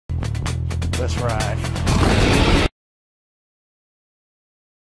That's right.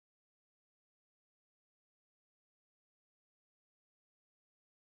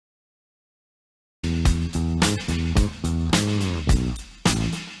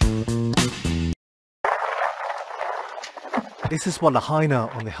 This is what Lahaina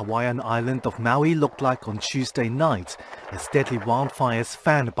on the Hawaiian island of Maui looked like on Tuesday night as deadly wildfires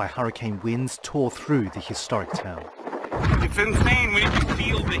fanned by hurricane winds tore through the historic town. It's insane when you can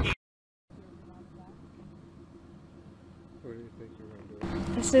feel the heat. What do you think you're going to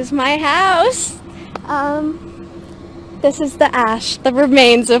do? This is my house. This is the ash, the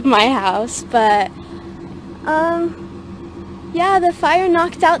remains of my house, but yeah, the fire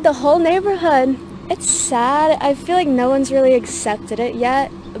knocked out the whole neighborhood. It's sad. I feel like no one's really accepted it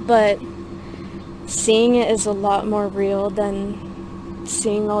yet, but seeing it is a lot more real than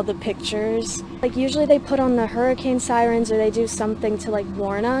seeing all the pictures. Like usually they put on the hurricane sirens or they do something to like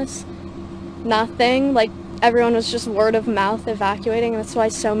warn us. Nothing. Like everyone was just word of mouth evacuating. That's why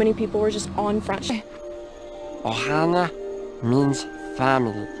so many people were just on front. Ohana means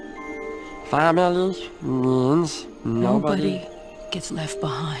family. Family means nobody gets left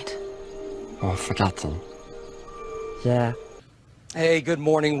behind. or forgotten. Yeah. Hey, good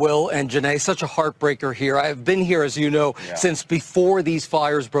morning, Will and Janae. Such a heartbreaker here. I've been here, as you know, since before these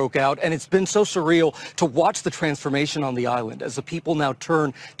fires broke out, and it's been so surreal to watch the transformation on the island as the people now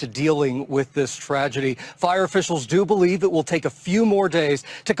turn to dealing with this tragedy. Fire officials do believe it will take a few more days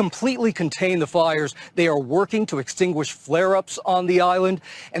to completely contain the fires. They are working to extinguish flare-ups on the island,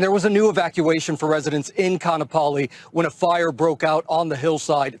 and there was a new evacuation for residents in Kaanapali when a fire broke out on the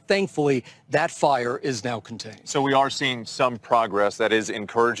hillside. Thankfully, that fire is now contained. So we are seeing some progress. That is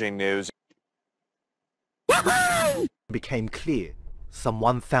encouraging news. It became clear some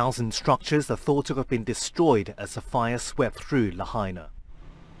 1,000 structures are thought to have been destroyed as the fire swept through Lahaina.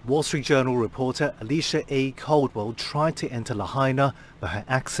 Wall Street Journal reporter Alicia A. Caldwell tried to enter Lahaina, but her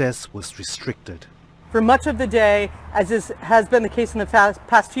access was restricted. For much of the day, as has been the case in the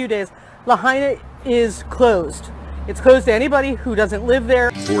past few days, Lahaina is closed. It's closed to anybody who doesn't live there.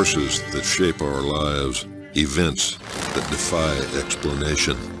 Forces that shape our lives, events that defy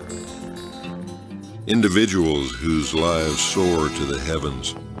explanation. Individuals whose lives soar to the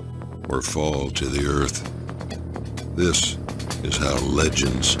heavens or fall to the earth. This is how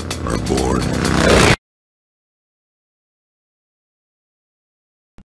legends are born.